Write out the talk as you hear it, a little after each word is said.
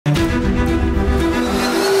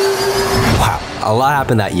a lot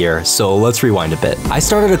happened that year, so let's rewind a bit. I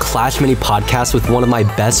started a Clash Mini podcast with one of my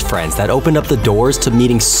best friends that opened up the doors to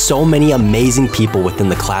meeting so many amazing people within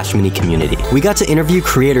the Clash Mini community. We got to interview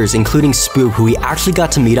creators including Spoop, who we actually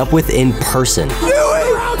got to meet up with in person.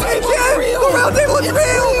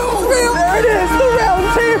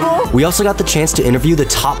 We also got the chance to interview the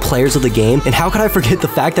top players of the game, and how could I forget the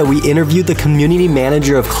fact that we interviewed the community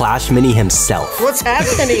manager of Clash Mini himself. What's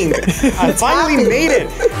happening? I finally made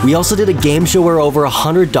it. We also did a game show where over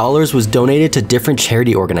 $100 was donated to different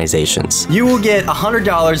charity organizations. You will get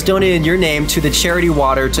 $100 donated in your name to the charity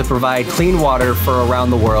water to provide clean water for around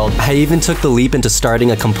the world. I even took the leap into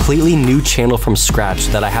starting a completely new channel from scratch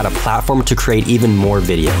that I had a platform to create even more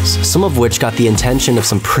videos, some of which got the attention of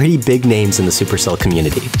some pretty big names in the Supercell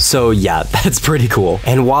community. So yeah, that's pretty cool.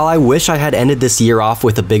 And while I wish I had ended this year off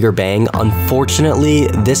with a bigger bang, unfortunately,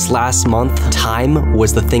 this last month, time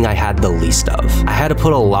was the thing I had the least of. I had to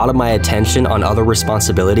put a lot of my attention on other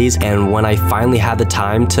responsibilities, and when I finally had the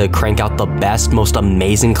time to crank out the best, most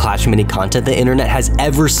amazing Clash Mini content the internet has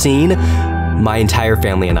ever seen, my entire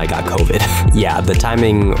family and I got COVID. Yeah, the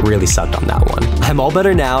timing really sucked on that one. I'm all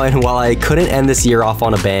better now, and while I couldn't end this year off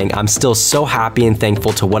on a bang, I'm still so happy and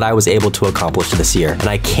thankful to what I was able to accomplish this year, and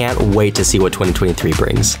I can't wait to see what 2023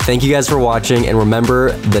 brings. Thank you guys for watching, and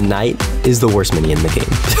remember, the night is the worst mini in the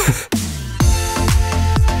game.